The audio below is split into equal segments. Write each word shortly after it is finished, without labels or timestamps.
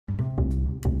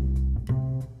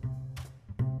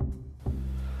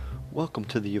Welcome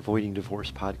to the Avoiding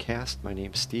Divorce podcast. My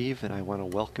name's Steve, and I want to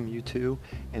welcome you to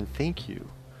and thank you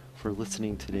for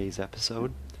listening to today's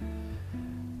episode.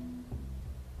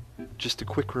 Just a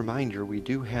quick reminder, we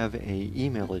do have an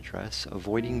email address,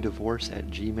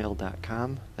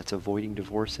 avoidingdivorce@gmail.com. That's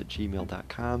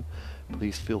avoidingdivorce@gmail.com.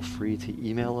 Please feel free to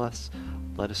email us.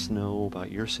 Let us know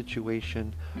about your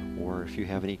situation, or if you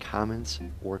have any comments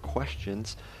or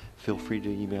questions, feel free to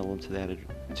email them to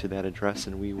that address,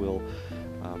 and we will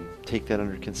take that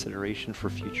under consideration for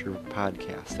future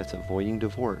podcasts. That's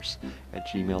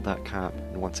avoidingdivorce@gmail.com.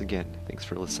 And once again, thanks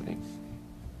for listening.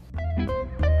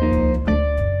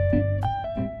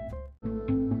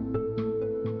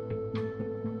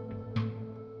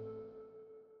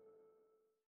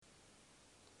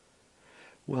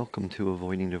 Welcome to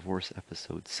Avoiding Divorce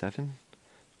episode 7.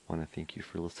 I want to thank you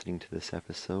for listening to this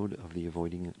episode of the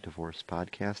Avoiding Divorce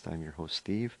podcast. I'm your host,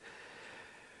 Steve.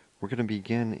 We're going to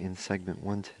begin in segment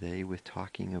 1 today with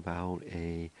talking about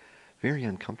a very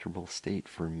uncomfortable state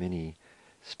for many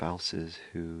spouses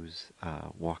whose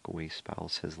walk-away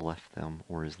spouse has left them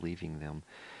or is leaving them,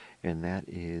 and that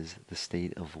is the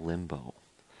state of limbo.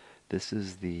 This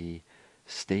is the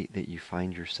state that you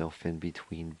find yourself in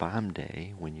between bomb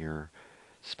day, when your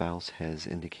spouse has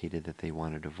indicated that they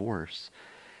want a divorce,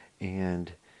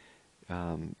 and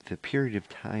the period of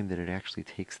time that it actually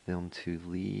takes them to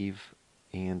leave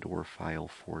and or file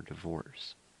for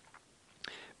divorce.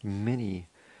 Many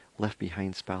left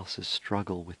behind spouses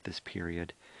struggle with this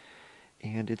period,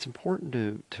 and it's important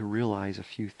to realize a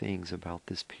few things about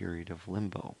this period of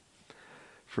limbo.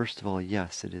 First of all,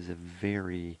 yes, it is a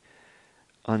very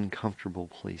uncomfortable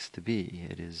place to be.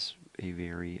 It is a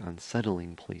very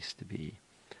unsettling place to be.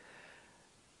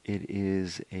 It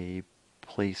is a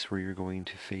place where you're going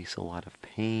to face a lot of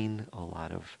pain, a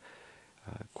lot of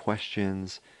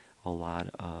questions, a lot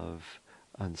of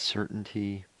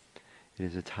uncertainty. It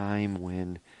is a time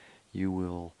when you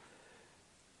will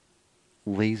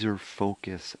laser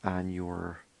focus on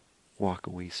your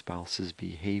walkaway spouse's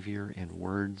behavior and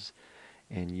words,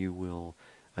 and you will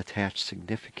attach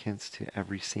significance to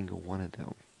every single one of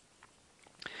them.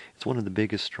 It's one of the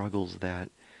biggest struggles that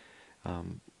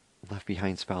left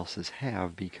behind spouses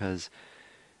have, because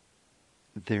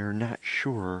they're not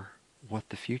sure what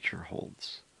the future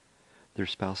holds. Their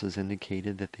spouse has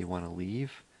indicated that they want to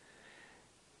leave,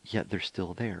 yet they're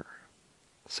still there.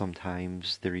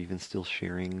 Sometimes they're even still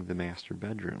sharing the master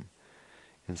bedroom,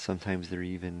 and sometimes they're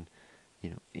even,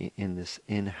 in this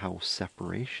in-house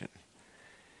separation.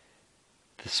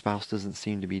 The spouse doesn't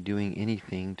seem to be doing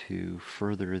anything to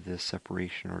further this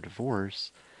separation or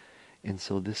divorce, and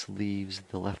so this leaves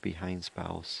the left behind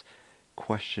spouse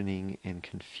questioning and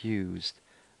confused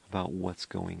about what's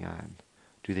going on.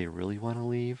 Do they really want to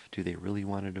leave? Do they really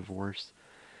want a divorce?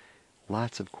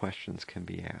 Lots of questions can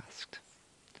be asked.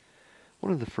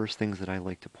 One of the first things that I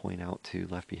like to point out to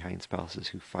left behind spouses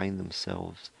who find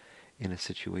themselves in a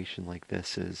situation like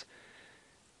this is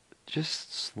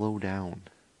just slow down.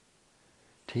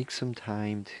 Take some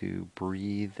time to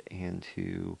breathe and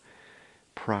to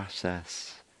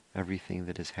process everything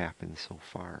that has happened so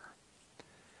far.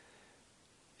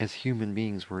 As human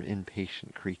beings, we're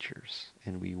impatient creatures,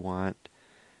 and we want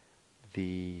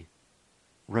the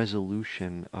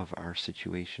resolution of our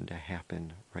situation to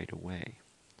happen right away.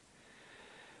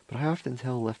 But I often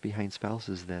tell left behind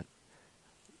spouses that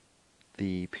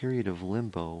the period of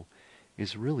limbo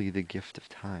is really the gift of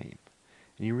time,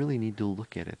 and you really need to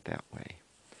look at it that way.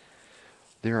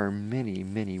 There are many,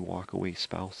 many walkaway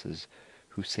spouses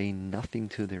who say nothing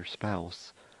to their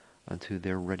spouse until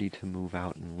they're ready to move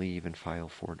out and leave and file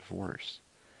for divorce.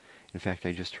 In fact,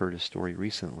 I just heard a story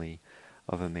recently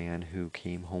of a man who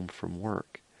came home from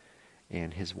work,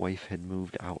 and his wife had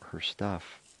moved out her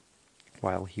stuff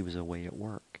while he was away at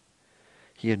work.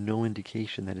 He had no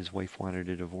indication that his wife wanted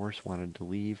a divorce, wanted to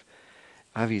leave.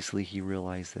 Obviously, he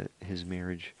realized that his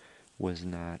marriage was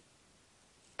not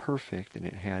perfect and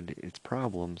it had its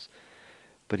problems,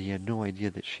 but he had no idea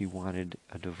that she wanted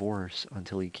a divorce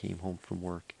until he came home from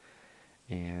work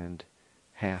and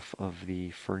half of the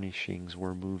furnishings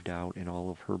were moved out and all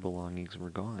of her belongings were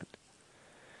gone.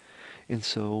 And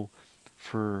so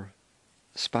for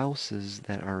spouses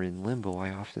that are in limbo,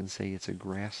 I often say it's a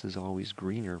grass is always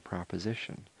greener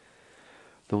proposition.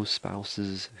 Those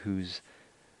spouses whose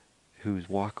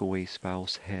walkaway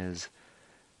spouse has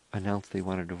announced they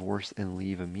want a divorce and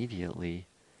leave immediately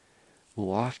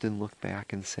will often look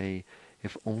back and say,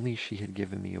 if only she had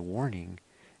given me a warning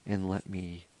and let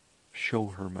me show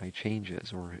her my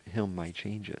changes, or him my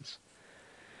changes.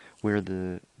 Where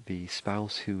the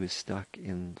spouse who is stuck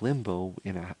in limbo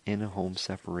in a home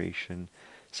separation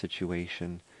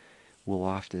situation will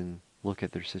often look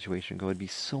at their situation and go, it'd be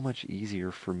so much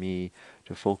easier for me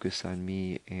to focus on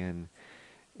me and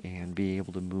be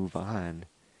able to move on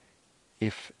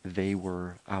if they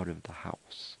were out of the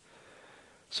house.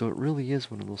 So it really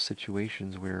is one of those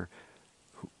situations where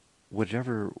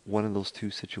whichever one of those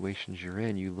two situations you're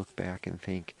in, you look back and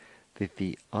think that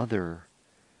the other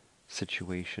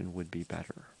situation would be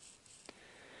better.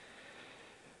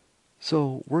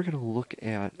 So we're going to look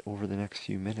at, over the next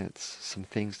few minutes, some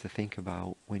things to think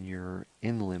about when you're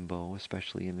in limbo,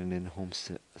 especially in an in-home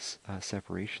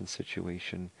separation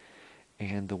situation,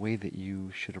 and the way that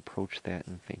you should approach that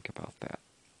and think about that.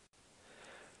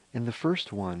 And the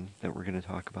first one that we're going to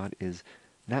talk about is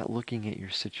not looking at your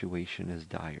situation as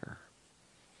dire.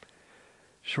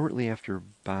 Shortly after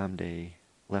Bomb Day,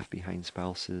 left behind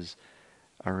spouses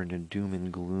are in a doom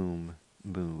and gloom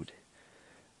mood.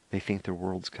 They think their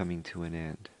world's coming to an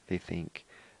end. They think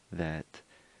that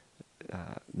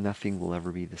nothing will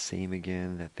ever be the same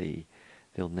again, that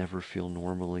they'll never feel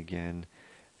normal again,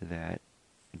 that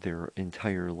their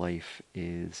entire life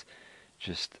is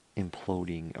just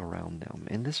imploding around them.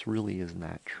 And this really is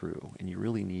not true. And you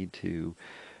really need to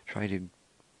try to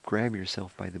grab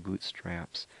yourself by the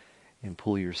bootstraps and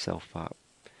pull yourself up.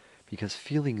 Because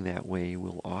feeling that way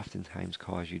will oftentimes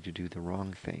cause you to do the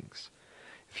wrong things.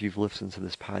 If you've listened to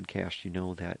this podcast, you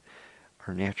know that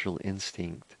our natural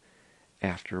instinct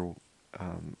after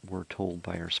we're told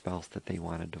by our spouse that they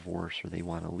want a divorce or they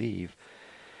want to leave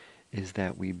is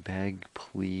that we beg,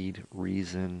 plead,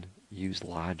 reason, use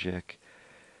logic.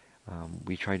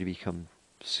 We try to become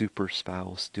super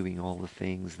spouse, doing all the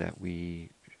things that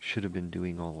we should have been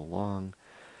doing all along,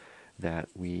 that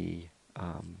we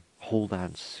hold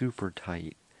on super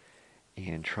tight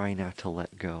and try not to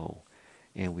let go.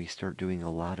 And we start doing a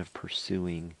lot of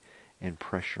pursuing and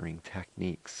pressuring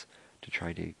techniques to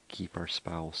try to keep our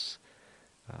spouse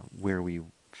where we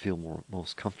feel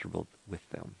most comfortable with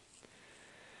them.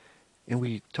 And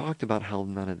we talked about how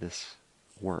none of this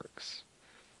works.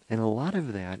 And a lot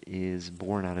of that is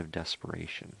born out of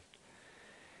desperation.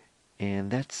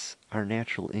 And that's our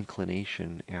natural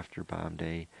inclination after Bomb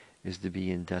Day, is to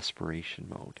be in desperation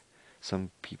mode.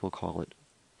 Some people call it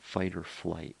fight or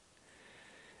flight.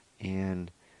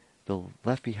 And the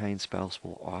left behind spouse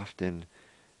will often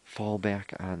fall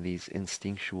back on these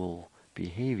instinctual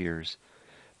behaviors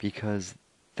because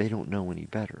they don't know any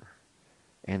better.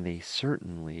 And they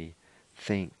certainly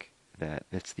think that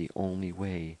it's the only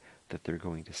way that they're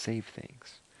going to save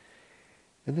things.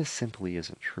 And this simply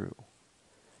isn't true.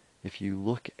 If you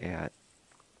look at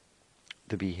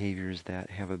the behaviors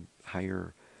that have a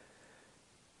higher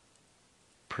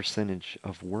percentage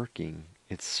of working,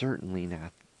 it's certainly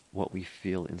not what we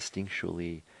feel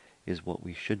instinctually is what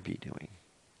we should be doing.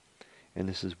 And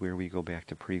this is where we go back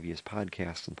to previous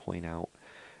podcasts and point out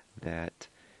that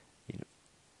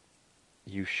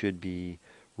you should be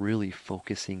really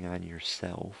focusing on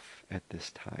yourself at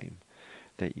this time,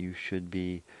 that you should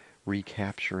be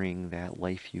recapturing that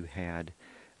life you had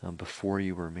before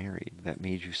you were married that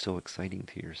made you so exciting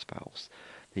to your spouse,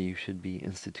 that you should be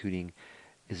instituting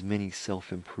as many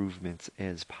self-improvements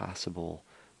as possible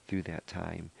through that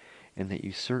time, and that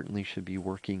you certainly should be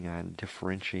working on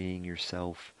differentiating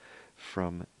yourself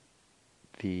from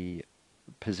the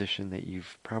position that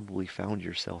you've probably found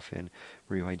yourself in,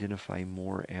 where you identify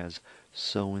more as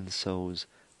so-and-so's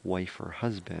wife or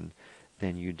husband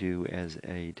than you do as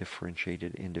a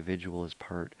differentiated individual as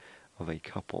part of a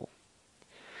couple.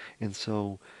 And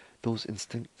so those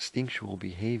instinctual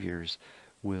behaviors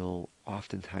will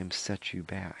oftentimes set you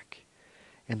back.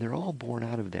 And they're all born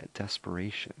out of that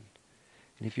desperation.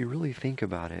 And if you really think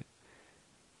about it,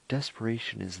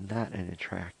 desperation is not an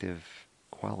attractive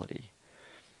quality.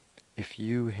 If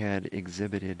you had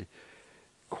exhibited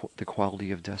the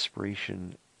quality of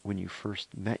desperation when you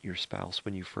first met your spouse,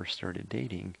 when you first started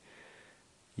dating,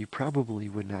 you probably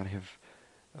would not have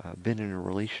been in a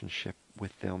relationship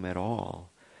with them at all,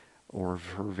 or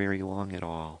for very long at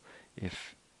all,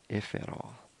 if at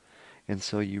all. And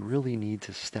so you really need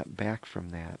to step back from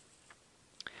that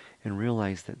and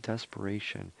realize that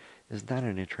desperation is not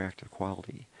an attractive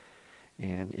quality.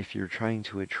 And if you're trying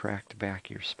to attract back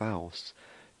your spouse,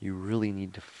 you really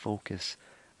need to focus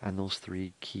on those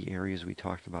three key areas we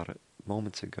talked about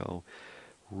moments ago.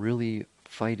 Really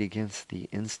fight against the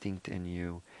instinct in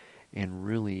you and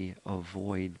really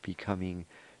avoid becoming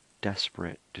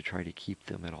desperate to try to keep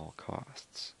them at all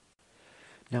costs.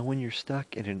 Now, when you're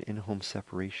stuck in an in-home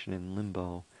separation in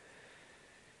limbo,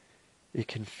 it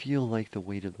can feel like the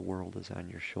weight of the world is on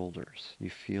your shoulders. You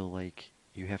feel like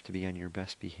you have to be on your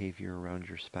best behavior around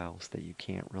your spouse, that you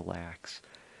can't relax,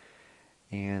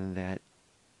 and that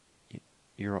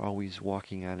you're always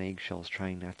walking on eggshells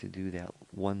trying not to do that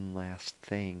one last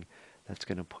thing that's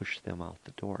going to push them out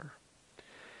the door.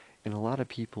 And a lot of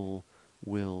people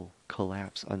will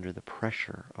collapse under the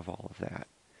pressure of all of that.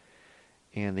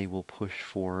 And they will push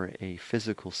for a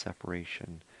physical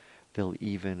separation. They'll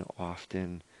even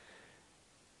often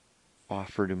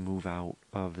offer to move out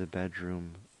of the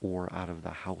bedroom or out of the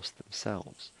house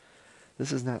themselves.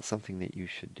 This is not something that you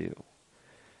should do.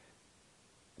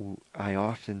 I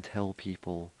often tell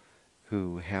people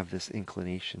who have this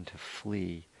inclination to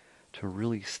flee to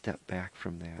really step back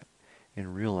from that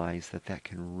and realize that that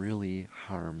can really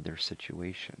harm their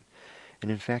situation. And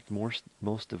in fact, most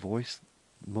divorce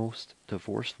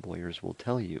lawyers will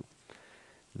tell you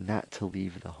not to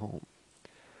leave the home.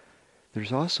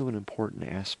 There's also an important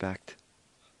aspect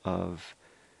of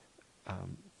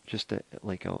just a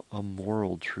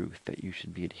moral truth that you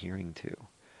should be adhering to.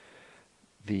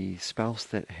 The spouse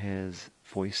that has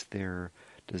voiced their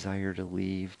desire to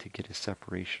leave, to get a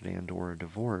separation and or a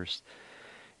divorce,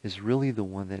 is really the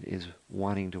one that is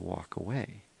wanting to walk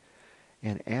away.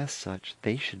 And as such,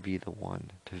 they should be the one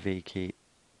to vacate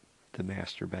the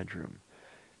master bedroom.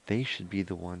 They should be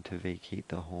the one to vacate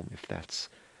the home if that's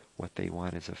what they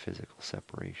want, is a physical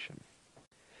separation.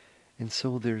 And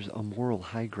so there's a moral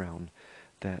high ground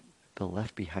that the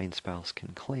left behind spouse can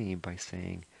claim by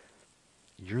saying,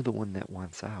 you're the one that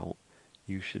wants out,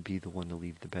 you should be the one to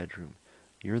leave the bedroom.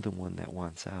 You're the one that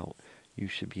wants out, you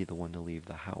should be the one to leave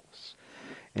the house.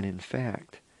 And in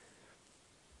fact,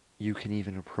 you can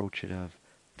even approach it of,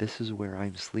 this is where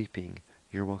I'm sleeping,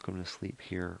 you're welcome to sleep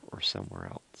here or somewhere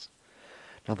else.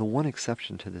 Now the one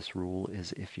exception to this rule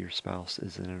is if your spouse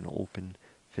is in an open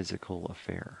physical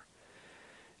affair.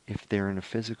 If they're in a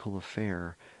physical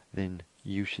affair, then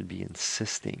you should be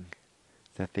insisting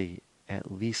that they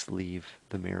at least leave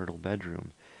the marital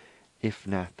bedroom, if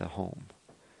not the home.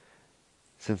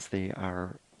 Since they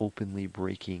are openly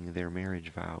breaking their marriage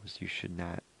vows, you should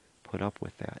not put up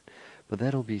with that. But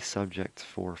that'll be subject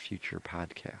for future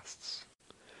podcasts.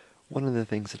 One of the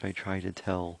things that I try to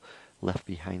tell left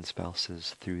behind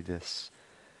spouses through this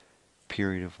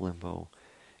period of limbo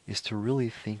is to really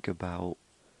think about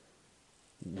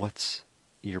what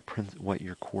your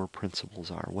core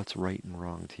principles are, what's right and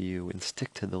wrong to you, and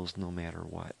stick to those no matter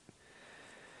what.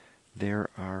 There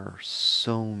are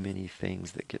so many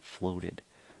things that get floated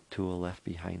to a left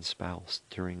behind spouse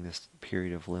during this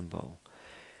period of limbo.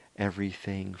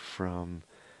 Everything from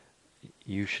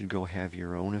you should go have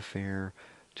your own affair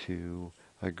to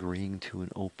agreeing to an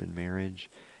open marriage,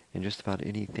 and just about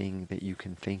anything that you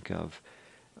can think of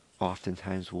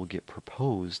oftentimes will get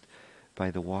proposed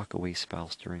by the walkaway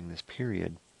spouse during this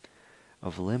period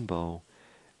of limbo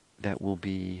that will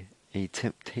be a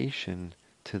temptation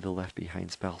to the left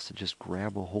behind spouse to just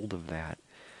grab a hold of that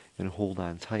and hold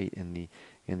on tight in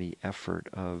the effort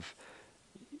of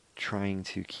trying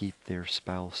to keep their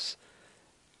spouse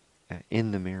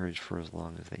in the marriage for as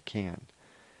long as they can.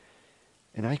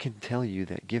 And I can tell you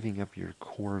that giving up your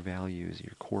core values,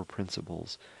 your core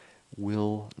principles,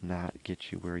 will not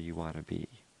get you where you want to be.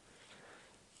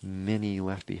 Many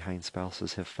left behind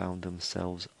spouses have found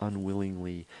themselves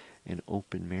unwillingly in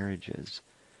open marriages,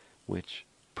 which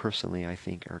personally I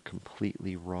think are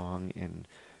completely wrong and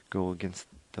go against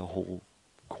the whole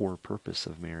core purpose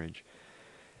of marriage,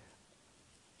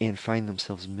 and find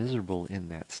themselves miserable in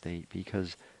that state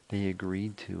because they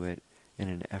agreed to it in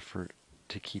an effort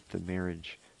to keep the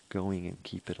marriage going and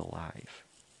keep it alive.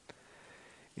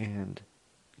 And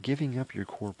giving up your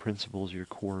core principles, your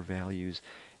core values,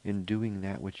 and doing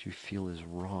that which you feel is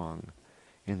wrong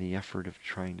in the effort of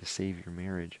trying to save your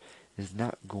marriage is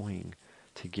not going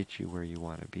to get you where you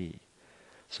want to be.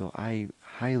 So I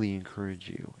highly encourage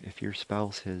you, if your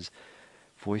spouse has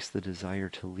voiced the desire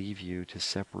to leave you, to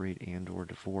separate and or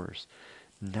divorce,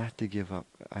 not to give up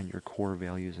on your core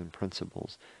values and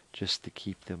principles just to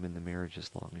keep them in the marriage as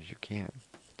long as you can.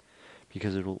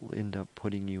 Because it'll end up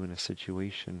putting you in a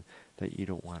situation that you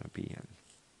don't want to be in.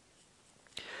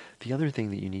 The other thing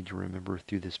that you need to remember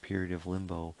through this period of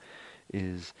limbo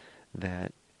is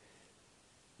that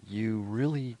you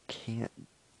really can't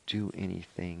do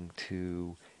anything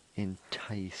to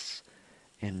entice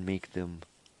and make them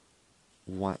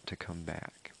want to come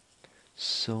back.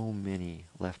 So many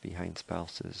left behind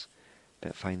spouses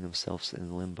that find themselves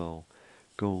in limbo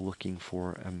go looking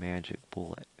for a magic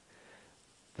bullet.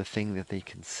 The thing that they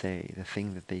can say, the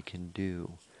thing that they can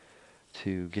do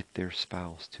to get their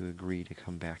spouse to agree to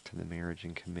come back to the marriage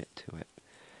and commit to it.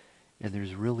 And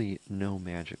there's really no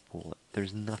magic bullet.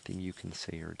 There's nothing you can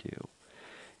say or do.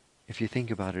 If you think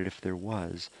about it, if there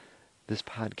was, this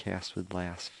podcast would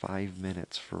last 5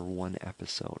 minutes for one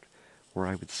episode. or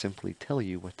I would simply tell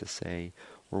you what to say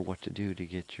or what to do to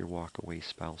get your walk-away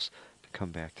spouse to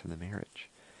come back to the marriage.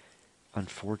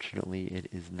 Unfortunately, it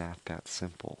is not that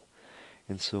simple.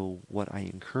 And so what I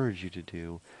encourage you to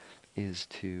do is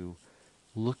to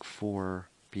look for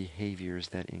behaviors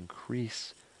that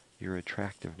increase your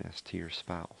attractiveness to your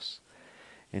spouse.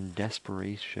 And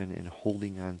desperation and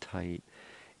holding on tight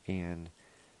and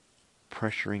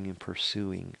pressuring and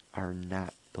pursuing are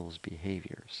not those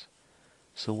behaviors.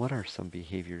 So what are some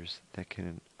behaviors that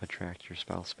can attract your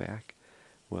spouse back?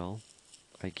 Well,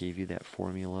 I gave you that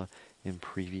formula in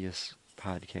previous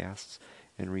podcasts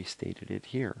and restated it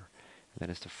here. And that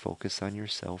is to focus on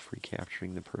yourself,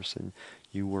 recapturing the person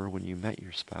you were when you met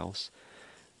your spouse,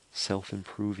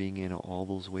 self-improving in all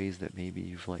those ways that maybe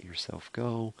you've let yourself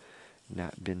go,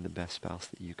 not been the best spouse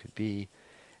that you could be,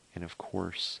 and of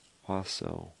course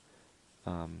also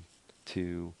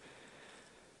to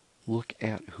look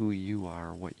at who you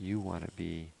are, what you want to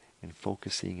be, and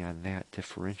focusing on that,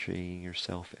 differentiating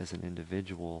yourself as an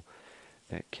individual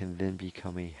that can then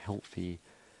become a healthy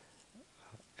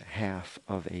half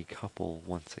of a couple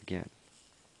once again.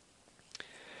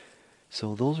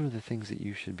 So those are the things that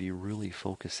you should be really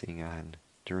focusing on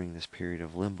during this period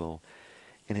of limbo.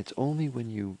 And it's only when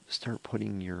you start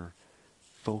putting your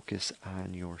focus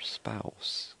on your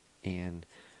spouse and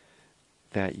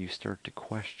that you start to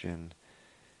question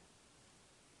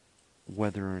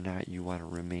whether or not you want to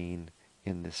remain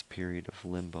in this period of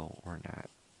limbo or not.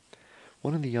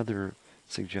 One of the other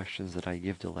suggestions that I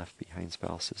give to left behind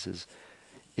spouses is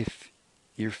if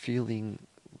you're feeling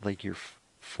like you're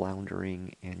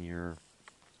floundering and you're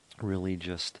really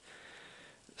just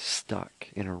stuck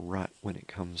in a rut when it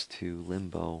comes to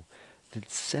limbo, then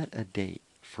set a date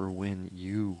for when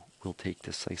you will take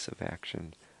decisive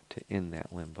action to end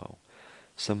that limbo.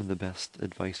 Some of the best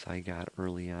advice I got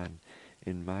early on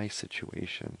in my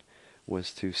situation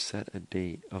was to set a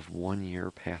date of 1 year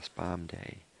past bomb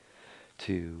day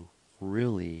to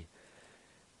really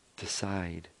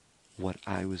decide what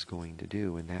I was going to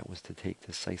do, and that was to take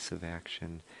decisive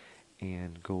action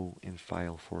and go and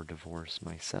file for divorce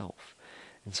myself.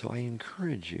 And so I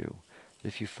encourage you that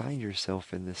if you find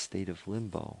yourself in this state of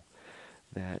limbo,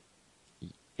 that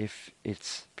if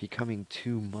it's becoming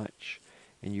too much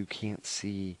and you can't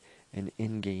see an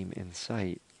end game in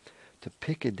sight, to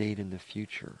pick a date in the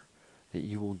future that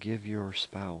you will give your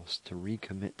spouse to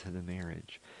recommit to the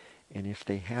marriage. And if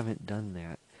they haven't done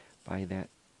that by that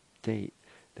date,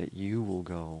 that you will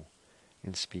go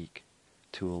and speak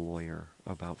to a lawyer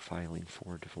about filing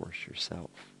for divorce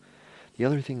yourself. The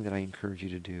other thing that I encourage you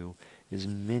to do is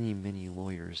many, many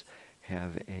lawyers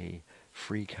have a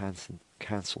free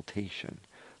consultation.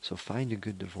 So find a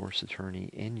good divorce attorney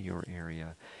in your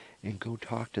area and go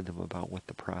talk to them about what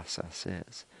the process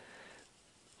is.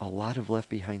 A lot of left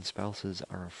behind spouses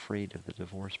are afraid of the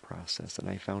divorce process, and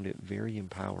I found it very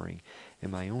empowering in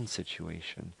my own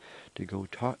situation to go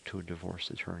talk to a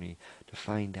divorce attorney to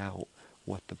find out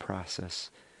what the process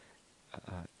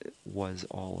was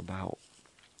all about.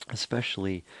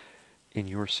 Especially in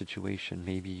your situation,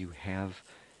 maybe you have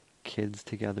kids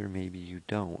together, maybe you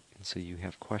don't, and so you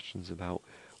have questions about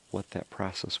what that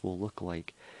process will look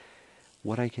like.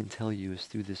 What I can tell you is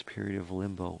through this period of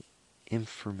limbo,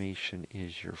 information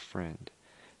is your friend.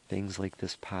 Things like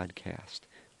this podcast,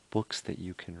 books that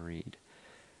you can read,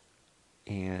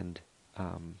 and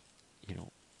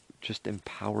just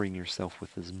empowering yourself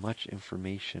with as much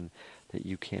information that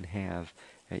you can have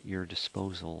at your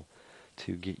disposal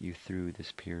to get you through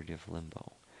this period of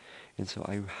limbo. And so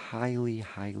I highly,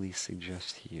 highly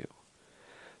suggest to you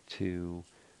to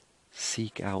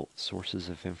seek out sources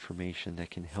of information that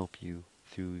can help you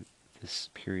through this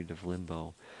period of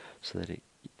limbo so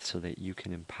that you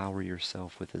can empower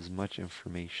yourself with as much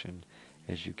information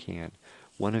as you can.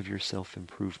 One of your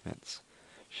self-improvements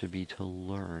should be to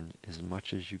learn as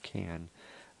much as you can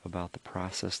about the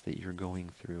process that you're going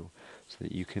through so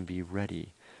that you can be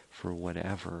ready for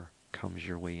whatever comes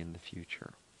your way in the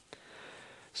future.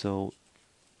 So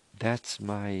that's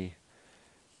my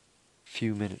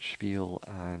few minute spiel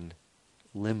on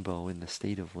limbo, in the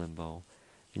state of limbo.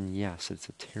 And yes, it's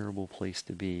a terrible place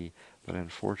to be, but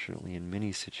unfortunately in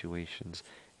many situations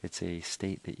it's a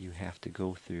state that you have to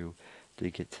go through to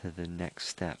get to the next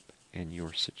step in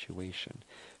your situation.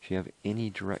 If you have any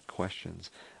direct questions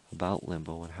about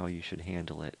limbo and how you should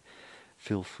handle it,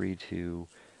 feel free to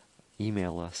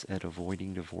email us at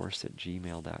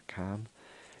avoidingdivorce@gmail.com,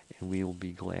 and we will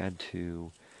be glad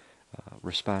to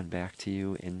respond back to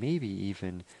you and maybe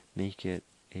even make it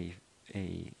a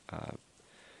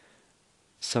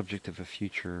subject of a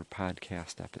future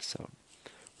podcast episode.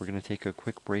 We're going to take a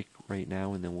quick break right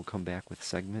now, and then we'll come back with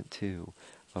segment 2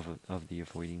 of the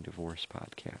Avoiding Divorce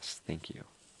podcast. Thank you.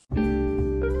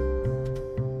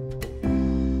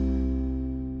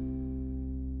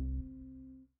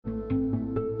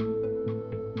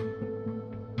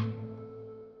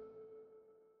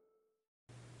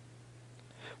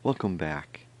 Welcome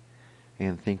back,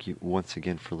 and thank you once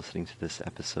again for listening to this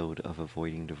episode of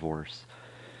Avoiding Divorce.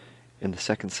 In the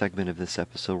second segment of this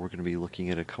episode, we're going to be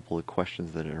looking at a couple of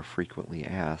questions that are frequently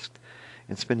asked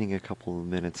and spending a couple of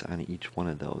minutes on each one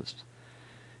of those.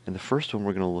 And the first one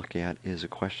we're going to look at is a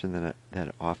question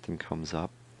that often comes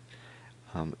up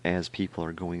as people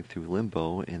are going through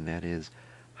limbo, and that is,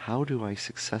 how do I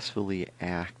successfully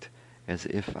act as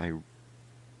if I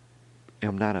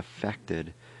am not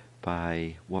affected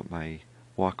by what my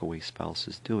walkaway spouse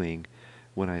is doing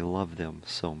when I love them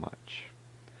so much?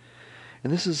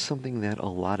 And this is something that a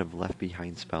lot of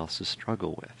left-behind spouses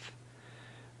struggle with.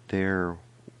 Their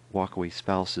walkaway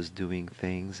spouse is doing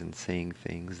things and saying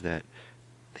things that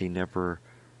they never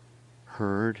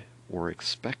heard or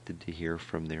expected to hear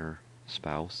from their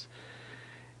spouse.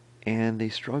 And they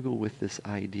struggle with this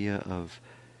idea of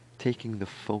taking the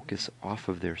focus off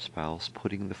of their spouse,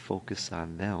 putting the focus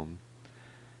on them,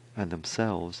 on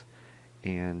themselves,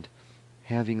 and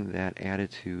having that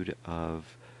attitude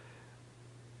of,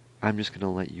 I'm just going to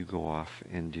let you go off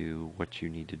and do what you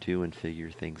need to do and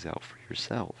figure things out for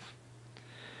yourself.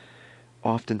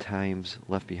 Oftentimes,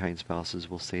 left-behind spouses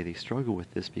will say they struggle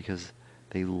with this because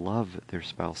they love their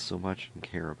spouse so much and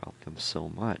care about them so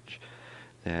much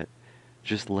that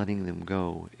just letting them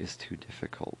go is too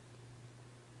difficult.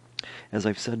 As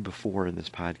I've said before in this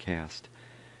podcast,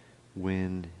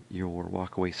 when your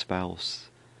walkaway spouse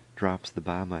drops the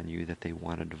bomb on you that they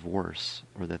want a divorce,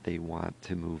 or that they want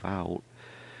to move out,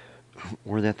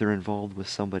 or that they're involved with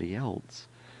somebody else,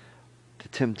 the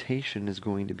temptation is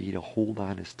going to be to hold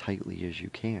on as tightly as you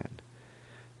can,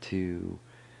 to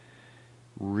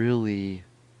really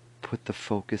put the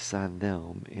focus on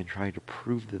them and try to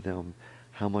prove to them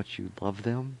how much you love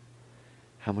them,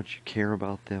 how much you care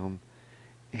about them,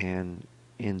 and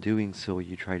in doing so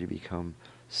you try to become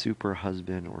super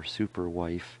husband or super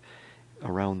wife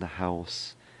around the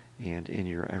house and in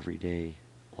your everyday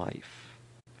life.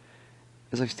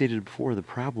 As I've stated before, the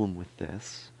problem with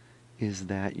this is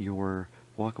that your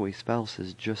walkaway spouse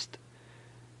has just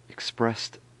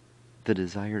expressed the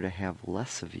desire to have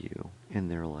less of you in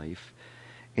their life,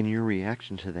 and your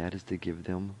reaction to that is to give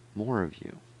them more of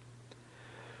you.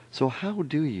 So how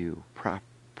do you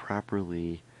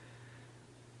properly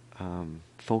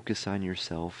focus on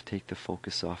yourself, take the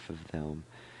focus off of them,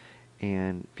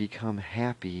 and become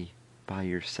happy by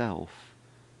yourself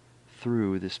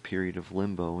through this period of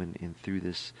limbo and through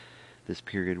this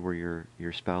period where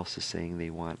your spouse is saying they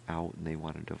want out and they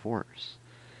want a divorce?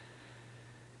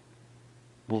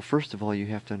 Well, first of all, you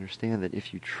have to understand that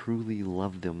if you truly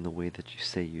love them the way that you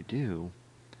say you do,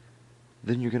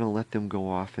 then you're going to let them go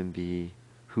off and be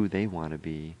who they want to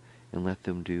be and let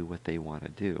them do what they want to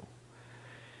do.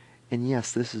 And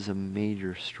yes, this is a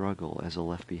major struggle as a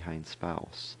left-behind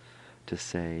spouse, to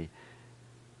say,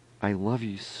 I love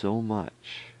you so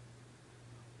much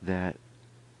that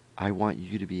I want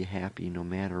you to be happy no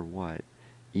matter what,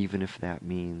 even if that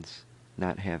means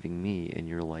not having me in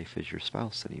your life as your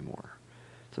spouse anymore.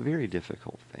 It's a very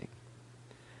difficult thing.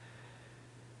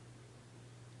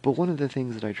 But one of the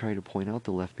things that I try to point out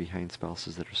to left-behind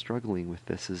spouses that are struggling with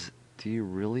this is, do you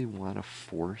really want to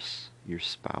force your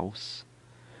spouse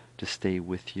to stay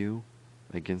with you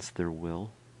against their will?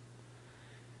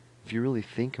 If you really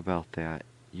think about that,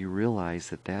 you realize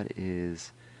that that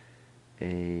is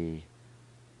a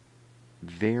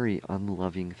very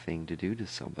unloving thing to do to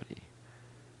somebody.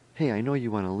 Hey, I know you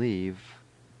want to leave,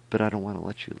 but I don't want to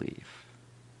let you leave.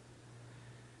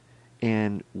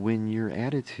 And when your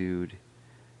attitude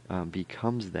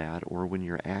becomes that, or when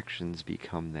your actions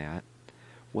become that,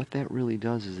 what that really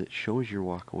does is it shows your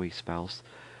walkaway spouse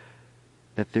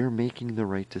that they're making the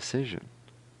right decision,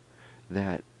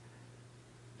 that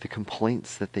the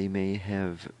complaints that they may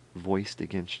have voiced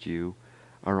against you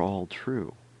are all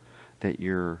true, that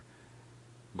you're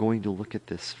going to look at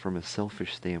this from a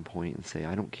selfish standpoint and say,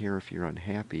 I don't care if you're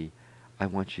unhappy, I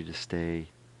want you to stay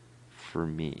for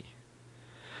me.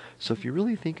 So if you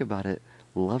really think about it,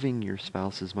 loving your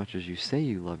spouse as much as you say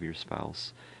you love your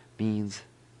spouse means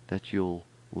that you'll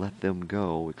let them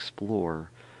go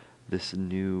explore this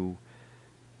new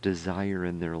desire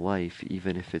in their life,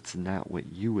 even if it's not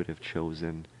what you would have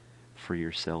chosen for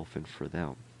yourself and for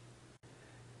them.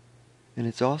 And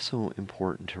it's also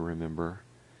important to remember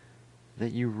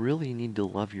that you really need to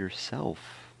love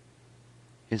yourself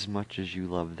as much as you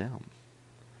love them.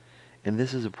 And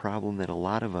this is a problem that a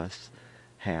lot of us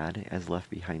had as left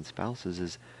behind spouses,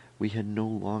 is we had no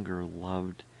longer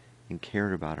loved and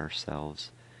cared about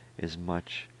ourselves as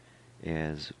much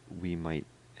as we might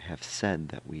have said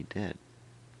that we did.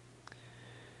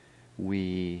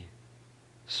 We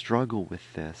struggle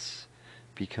with this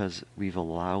because we've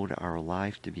allowed our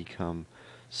life to become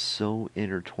so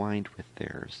intertwined with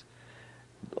theirs,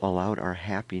 allowed our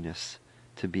happiness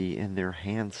to be in their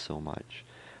hands so much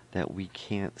that we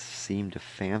can't seem to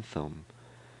fathom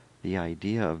the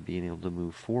idea of being able to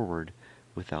move forward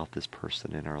without this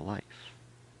person in our life.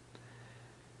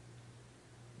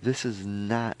 This is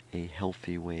not a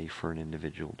healthy way for an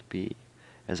individual to be.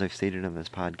 As I've stated on this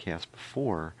podcast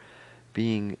before,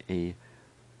 being a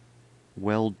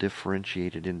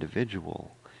well-differentiated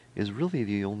individual is really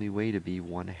the only way to be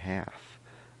one half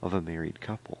of a married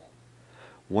couple.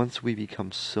 Once we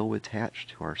become so attached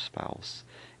to our spouse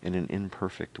in an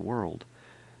imperfect world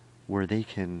where they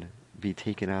can be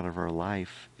taken out of our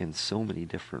life in so many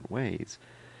different ways,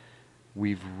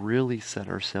 we've really set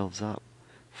ourselves up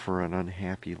for an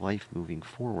unhappy life moving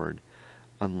forward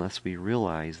unless we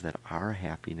realize that our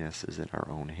happiness is in our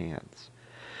own hands.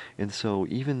 And so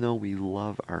even though we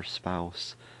love our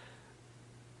spouse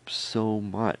so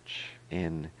much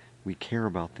and we care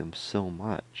about them so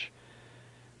much,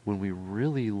 when we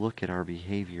really look at our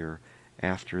behavior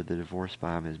after the divorce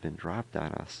bomb has been dropped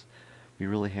on us, we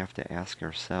really have to ask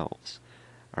ourselves,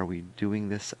 are we doing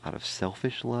this out of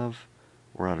selfish love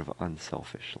or out of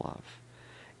unselfish love?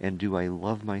 And do I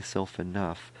love myself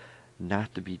enough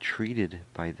not to be treated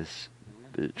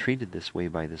this way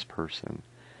by this person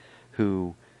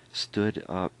who stood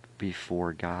up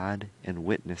before God and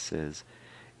witnesses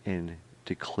and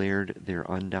declared their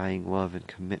undying love and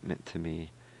commitment to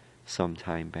me some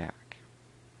time back?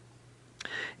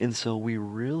 And so we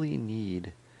really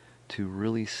need to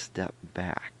really step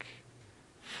back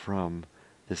from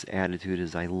this attitude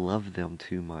as I love them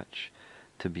too much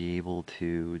to be able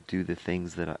to do the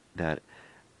things that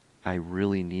I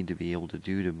really need to be able to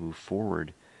do to move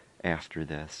forward after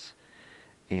this,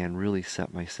 and really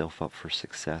set myself up for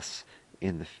success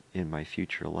in my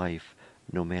future life,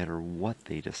 no matter what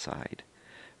they decide.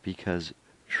 Because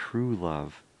true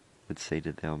love would say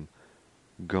to them,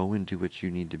 go and do what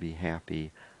you need to be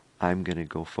happy. I'm going to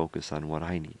go focus on what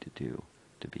I need to do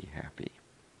to be happy.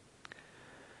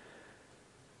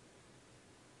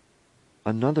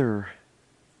 Another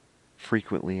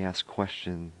frequently asked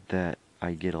question that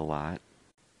I get a lot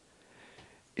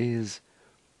is,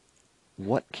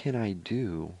 what can I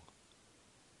do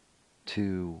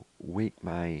to wake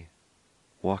my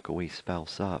walkaway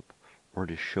spouse up, or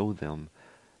to show them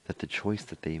that the choice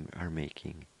that they are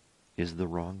making is the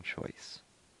wrong choice?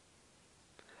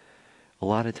 A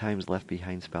lot of times left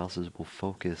behind spouses will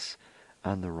focus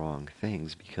on the wrong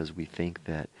things because we think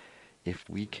that if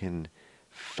we can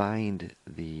find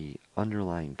the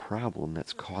underlying problem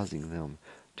that's causing them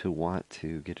to want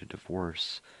to get a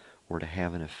divorce or to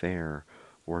have an affair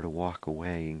or to walk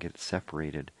away and get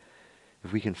separated,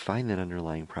 if we can find that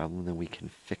underlying problem, then we can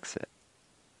fix it.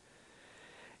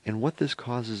 And what this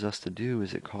causes us to do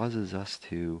is it causes us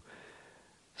to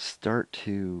start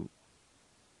to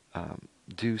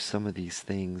do some of these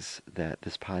things that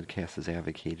this podcast has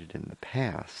advocated in the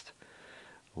past,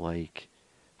 like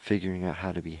figuring out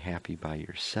how to be happy by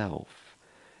yourself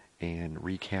and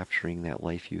recapturing that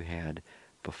life you had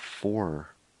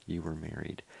before you were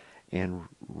married, and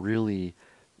really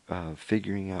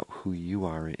figuring out who you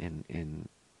are in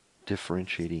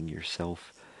differentiating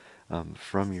yourself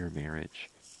from your marriage.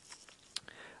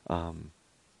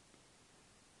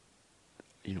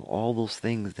 All those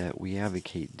things that we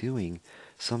advocate doing,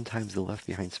 sometimes the left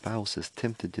behind spouse is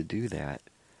tempted to do that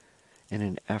in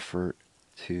an effort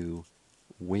to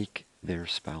wake their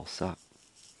spouse up.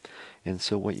 And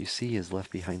so what you see is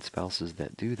left behind spouses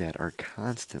that do that are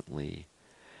constantly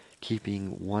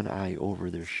keeping one eye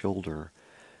over their shoulder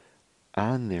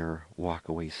on their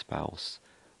walkaway spouse,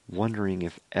 wondering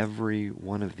if every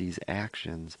one of these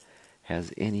actions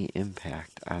has any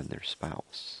impact on their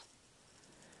spouse.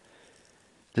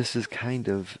 This is kind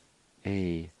of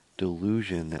a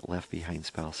delusion that left behind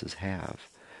spouses have,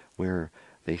 where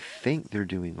they think they're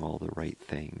doing all the right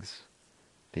things.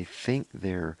 They think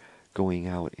they're going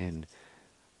out and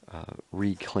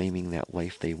reclaiming that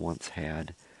life they once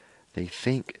had. They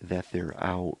think that they're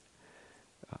out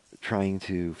trying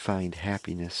to find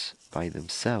happiness by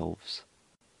themselves.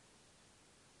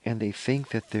 And they think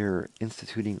that they're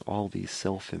instituting all these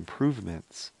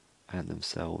self-improvements on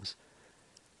themselves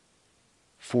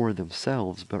for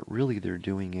themselves, but really they're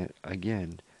doing it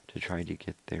again to try to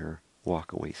get their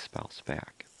walkaway spouse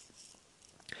back.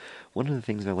 One of the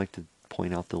things I like to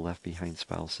point out to left behind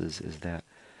spouses is that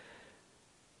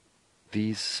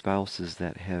these spouses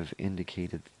that have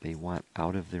indicated that they want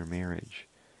out of their marriage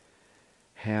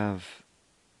have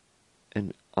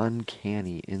an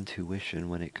uncanny intuition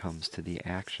when it comes to the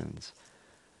actions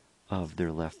of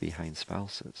their left behind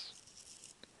spouses.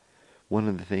 One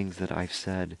of the things that I've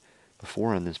said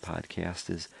before on this podcast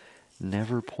is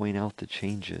never point out the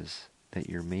changes that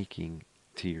you're making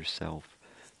to yourself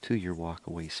to your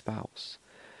walkaway spouse,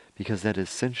 because that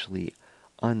essentially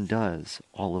undoes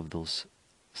all of those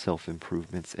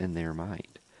self-improvements in their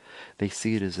mind. They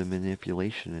see it as a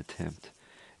manipulation attempt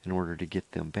in order to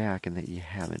get them back, and that you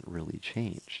haven't really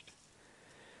changed.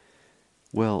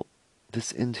 Well,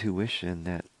 this intuition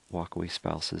that walkaway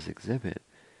spouses exhibit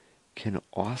can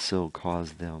also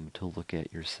cause them to look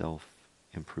at your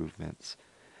self-improvements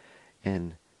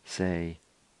and say,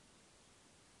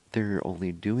 they're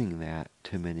only doing that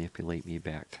to manipulate me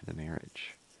back to the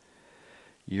marriage.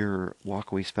 Your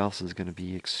walkaway spouse is going to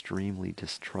be extremely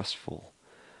distrustful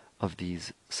of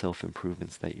these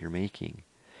self-improvements that you're making.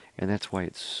 And that's why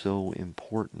it's so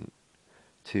important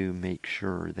to make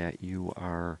sure that you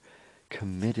are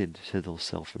committed to those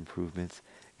self-improvements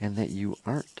and that you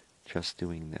aren't just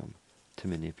doing them to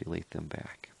manipulate them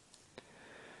back.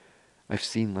 I've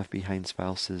seen left behind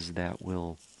spouses that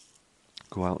will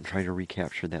go out and try to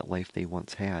recapture that life they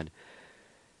once had,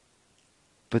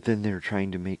 but then they're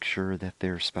trying to make sure that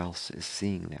their spouse is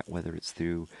seeing that, whether it's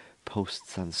through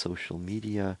posts on social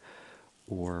media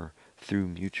or through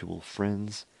mutual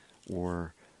friends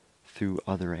or through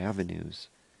other avenues.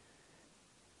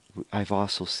 I've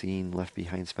also seen left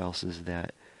behind spouses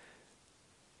that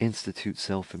institute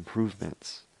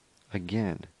self-improvements,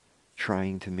 again,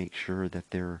 trying to make sure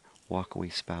that their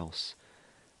walkaway spouse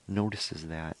notices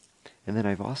that. And then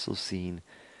I've also seen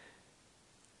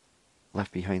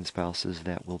left behind spouses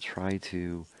that will try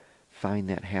to find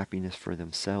that happiness for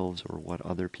themselves, or what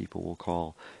other people will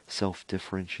call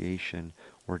self-differentiation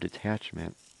or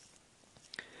detachment,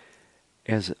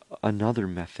 as another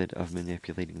method of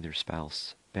manipulating their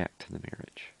spouse back to the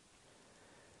marriage.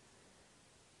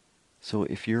 So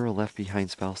if you're a left behind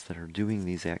spouse that are doing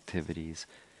these activities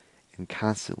and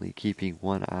constantly keeping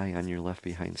one eye on your left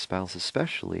behind spouse,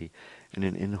 especially in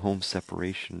an in-home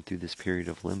separation through this period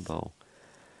of limbo,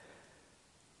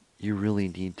 you really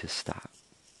need to stop.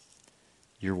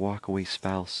 Your walkaway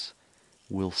spouse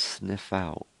will sniff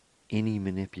out any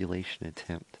manipulation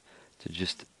attempt to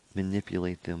just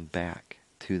manipulate them back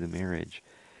to the marriage,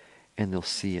 and they'll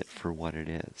see it for what it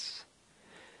is.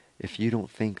 If you don't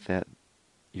think that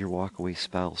your walkaway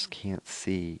spouse can't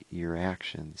see your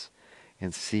actions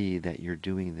and see that you're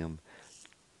doing them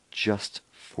just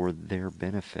for their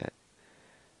benefit,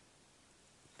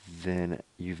 then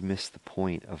you've missed the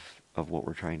point of what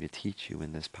we're trying to teach you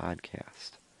in this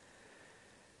podcast.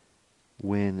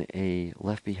 When a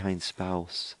left behind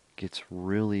spouse gets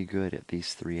really good at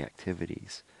these three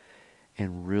activities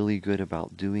and really good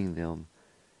about doing them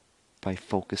by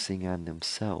focusing on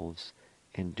themselves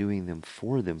and doing them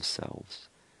for themselves,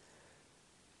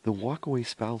 the walkaway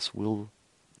spouse will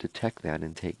detect that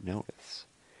and take notice.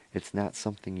 It's not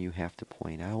something you have to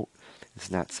point out.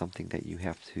 It's not something that you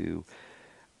have to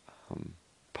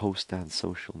post on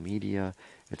social media.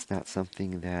 It's not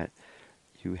something that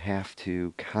you have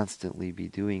to constantly be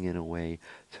doing in a way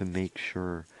to make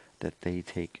sure that they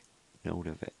take note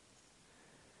of it.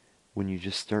 When you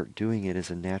just start doing it as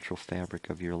a natural fabric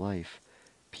of your life,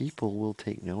 people will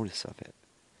take notice of it.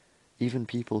 Even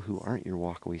people who aren't your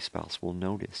walkaway spouse will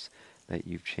notice that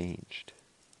you've changed.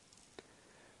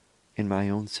 In my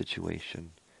own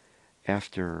situation,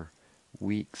 after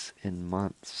weeks and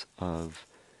months of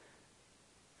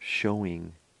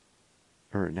showing,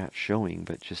 or not showing,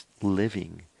 but just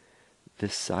living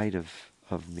this side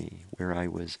of me, where I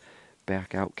was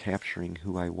back out capturing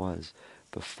who I was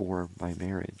before my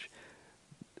marriage,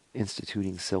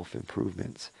 instituting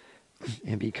self-improvements,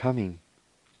 and becoming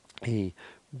a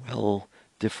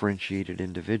well-differentiated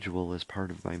individual as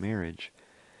part of my marriage.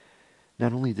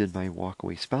 Not only did my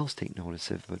walkaway spouse take notice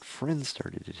of it, but friends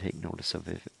started to take notice of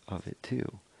it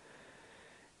too,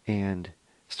 and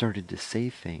started to say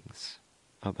things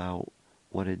about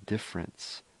what a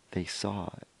difference they saw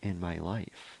in my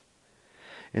life.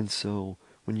 And so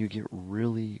when you get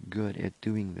really good at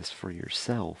doing this for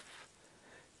yourself,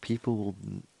 people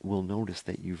will notice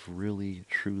that you've really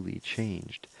truly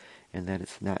changed, and that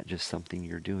it's not just something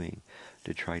you're doing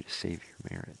to try to save your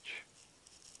marriage.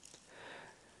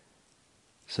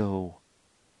 So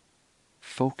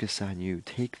focus on you.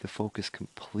 Take the focus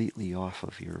completely off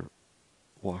of your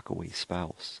walkaway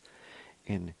spouse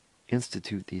and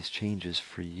institute these changes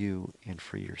for you and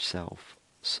for yourself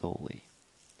solely.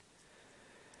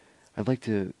 I'd like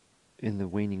to, in the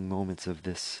waning moments of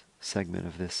this segment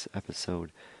of this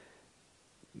episode,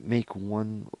 make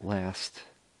one last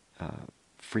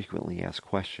frequently asked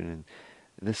question, and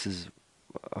this is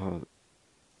a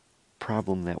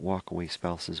problem that walkaway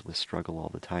spouses with struggle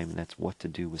all the time, and that's what to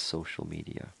do with social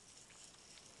media.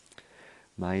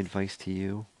 My advice to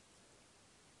you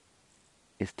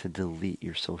is to delete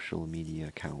your social media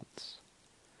accounts.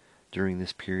 During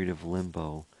this period of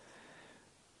limbo,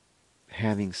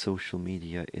 having social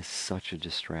media is such a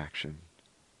distraction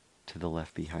to the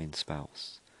left behind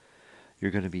spouse.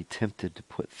 You're going to be tempted to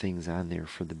put things on there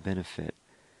for the benefit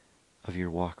of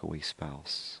your walkaway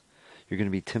spouse. You're going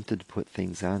to be tempted to put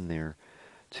things on there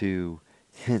to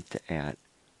hint at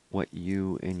what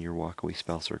you and your walkaway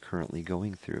spouse are currently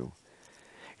going through.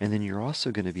 And then you're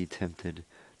also going to be tempted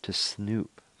to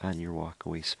snoop on your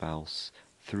walkaway spouse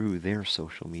through their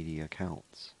social media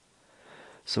accounts.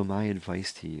 So my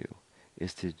advice to you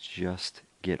is to just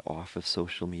get off of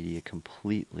social media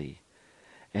completely,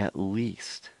 at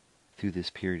least through this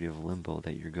period of limbo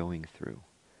that you're going through.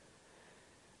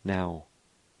 Now,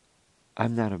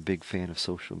 I'm not a big fan of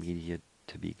social media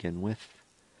to begin with.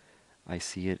 I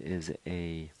see it as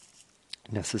a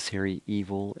necessary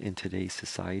evil in today's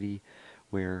society,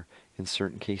 where in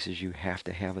certain cases you have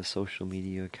to have a social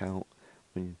media account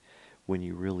when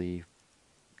you really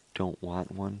don't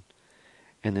want one.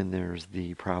 And then there's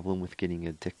the problem with getting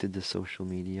addicted to social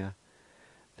media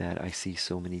that I see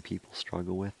so many people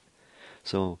struggle with.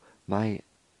 So I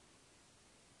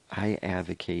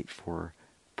advocate for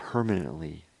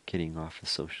permanently getting off of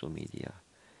social media.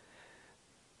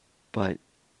 But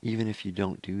even if you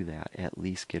don't do that, at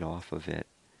least get off of it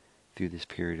through this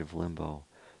period of limbo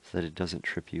so that it doesn't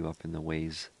trip you up in the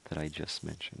ways that I just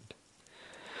mentioned.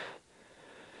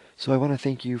 So I want to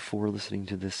thank you for listening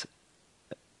to this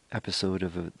episode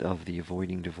of the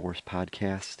Avoiding Divorce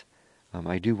podcast.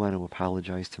 I do want to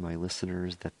apologize to my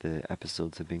listeners that the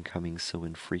episodes have been coming so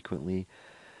infrequently.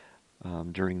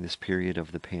 During this period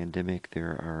of the pandemic,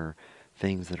 there are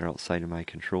things that are outside of my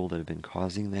control that have been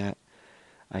causing that.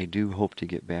 I do hope to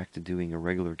get back to doing a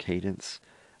regular cadence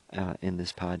in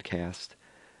this podcast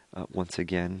once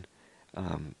again.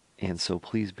 And so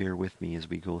please bear with me as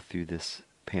we go through this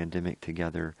pandemic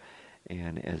together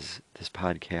and as this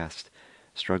podcast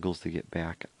struggles to get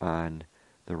back on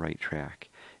the right track.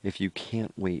 If you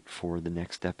can't wait for the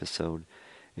next episode,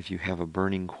 if you have a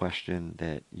burning question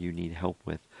that you need help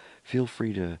with, feel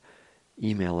free to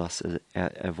email us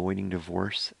at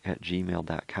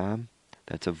avoidingdivorce@gmail.com.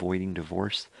 That's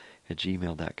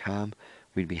avoidingdivorce@gmail.com.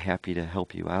 We'd be happy to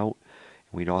help you out.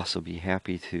 We'd also be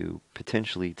happy to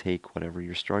potentially take whatever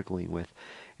you're struggling with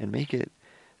and make it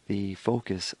the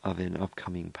focus of an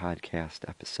upcoming podcast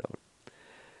episode.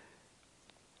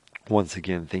 Once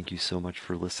again, thank you so much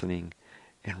for listening,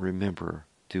 and remember,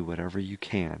 do whatever you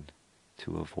can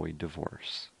to avoid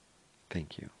divorce.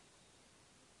 Thank you.